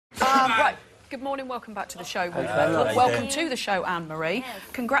Right. Good morning, welcome back to the show. Welcome to the show, Anne-Marie. Yes.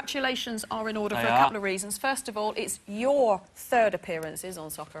 Congratulations are in order for a couple of reasons. First of all, it's your third appearances on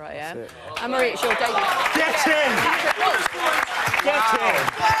Soccer AM. Anne-Marie, it's your debut. Get in! Get in!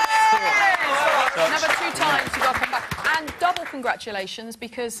 Another 2 times you got to come back. And double congratulations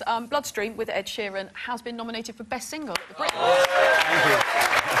because Bloodstream with Ed Sheeran has been nominated for Best Single at the Brit Awards. Thank you.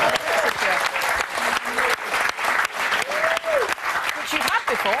 Which you've had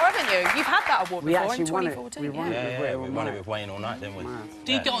before, haven't you? You've had that award before in 2014. We won it with Wayne all night, didn't we?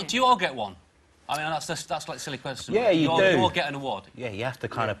 Do you all get one? I mean, that's like a silly question. Yeah, you do. You all get an award? Yeah, you have to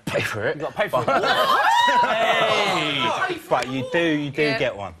kind of pay for it. You've got to pay for it. Hey! But you do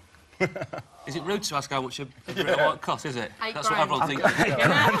get one. Is it rude to ask how much a award costs, is it? £8 That's what everyone thinks.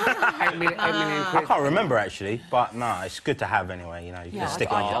 £8 million I can't remember, actually, but no, it's good to have anyway, you know, you can stick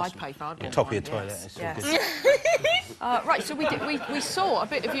it on I'd pay for it. the top of your toilet. It's all good. Right, so we saw a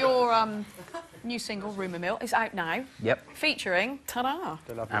bit of your new single, Rumour Mill. It's out now. Yep. Featuring, ta-da!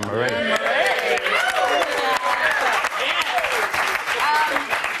 Anne-Marie.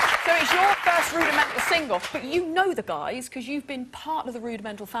 So it's your first Rudimental single, but you know the guys because you've been part of the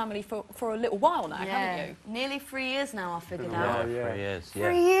Rudimental family for a little while now, haven't you? Nearly 3 years now, I figured out. 3 years,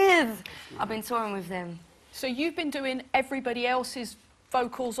 3 years! I've been touring with them. So you've been doing everybody else's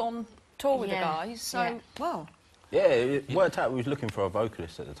vocals on tour with the guys, so, well... Yeah, it worked out. We was looking for a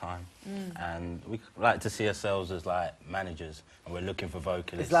vocalist at the time, and we like to see ourselves as like managers, and we're looking for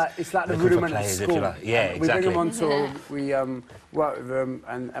vocalists. It's like the Rudimental school. Like. Yeah, exactly. We bring them on tour. We work with them,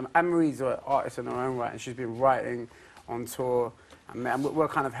 and Anne-Marie's an artist in her own right, and she's been writing on tour. And we're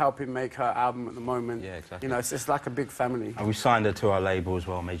kind of helping make her album at the moment. Yeah, exactly. You know, it's like a big family. And we signed her to our label as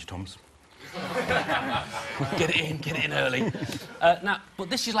well, Major Tom's. Get it in early. Now, but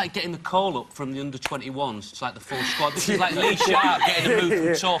this is like getting the call up from the under-21s. It's like the full squad. This is like Lee Sharp getting the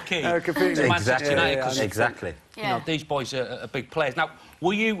move from Torquay to Manchester United. Exactly. You know, these boys are big players. Now,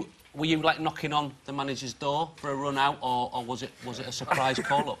 were you like knocking on the manager's door for a run out, or was it a surprise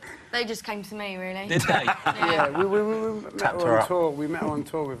call up? They just came to me, really. Did they? Yeah, we met her on tour. We met her on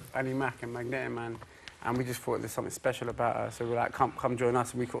tour with Annie Mac and Magnetic Man. And we just thought there's something special about her, so we're like, come join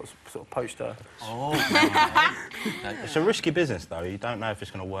us, and we sort of poached her. Oh. It's a risky business, though. You don't know if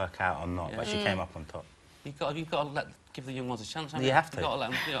it's going to work out or not, but she came up on top. You've got to give the young ones a chance, haven't you? You have to. You've got to let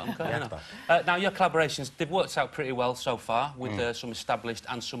them go. Now, your collaborations, they've worked out pretty well so far, with some established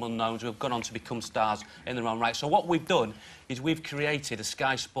and some unknowns who have gone on to become stars in their own right. So what we've done is we've created a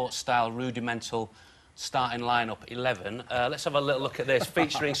Sky Sports-style rudimental starting lineup 11. Let's have a little look at this,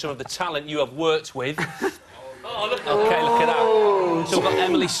 featuring some of the talent you have worked with. Oh, look. Okay, look at that. So we've got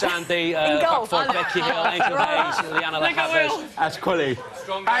Emily Sandy, Backford, Becky Hill, Angel Hayes, Leanna Lehavers. That's quality.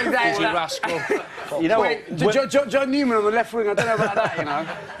 Izzy Rascal. You know what? John Newman on the left wing, I don't know about that, you know.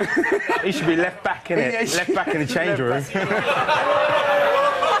 He should be left back in it. Left back in the change room.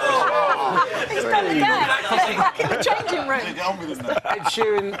 He's done it again. Back in the changing room. Ed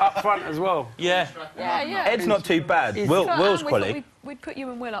Sheeran up front as well. Yeah. Ed's not too bad. Will's quality. We'd put you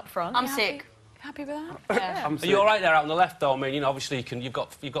and Will up front. I'm sick. Happy with that? Yeah. Are you all right there out on the left, though? I mean, you know, obviously you've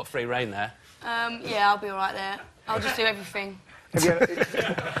got free rein there. Yeah, I'll be all right there. I'll just do everything. Have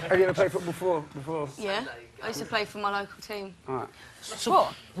you ever played football before? Yeah. I used to play for my local team. All right. So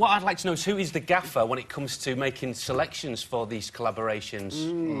what I'd like to know is who is the gaffer when it comes to making selections for these collaborations?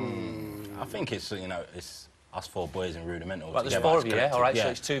 I think it's, you know, it's us 4 boys in Rudimental. Right, there's 4 of you, yeah? All right, so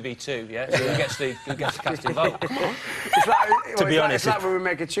it's 2v2, yeah? So who gets the casting vote? It's like, to be honest, it's like when we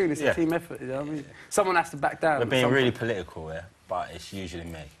make a tune, it's a team effort, you know what I mean? Someone has to back down. We're being really political here, but it's usually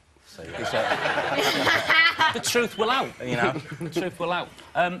me. So, the truth will out, you know? The truth will out.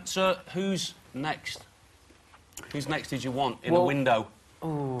 So who's next? Who's next did you want in the window?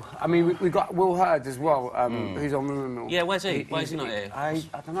 Oh, I mean, we got Will Hurd as well, who's on Rumour Mill. Yeah, where's he? Why is he not here? I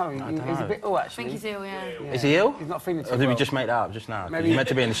don't know. He's a bit ill, actually. I think he's ill, yeah. Is he ill? He's not feeling too well. Or did we just make that up just now? Maybe he's meant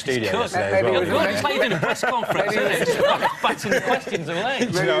to be in the studio yesterday as well. It's like doing a press conference, isn't it? Just batting the questions away.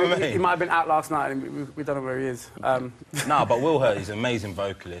 Do you know what I mean? He might have been out last night and we don't know where he is. No, but Will Hurd is an amazing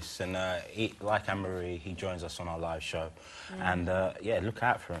vocalist, and like Anne-Marie, he joins us on our live show. And, yeah, look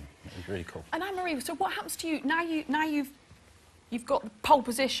out for him. He's really cool. And Anne-Marie, so what happens to you now you've got the pole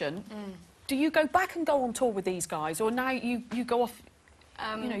position? Do you go back and go on tour with these guys, or now you go off,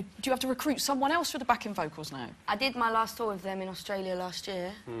 you know, do you have to recruit someone else for the backing vocals now? I did my last tour with them in Australia last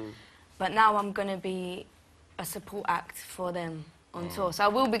year, but now I'm going to be a support act for them on tour. So I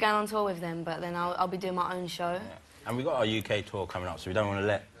will be going on tour with them, but then I'll be doing my own show. Yeah. And we've got our UK tour coming up, so we don't want to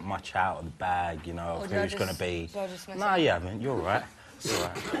let much out of the bag, you know, of who's going to be... No, you haven't. You're all right.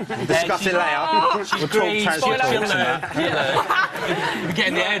 We'll discuss it later. She's We'll talk green, transport she'll talks and learn. You'll be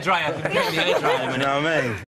getting the hairdryer. You know what I mean?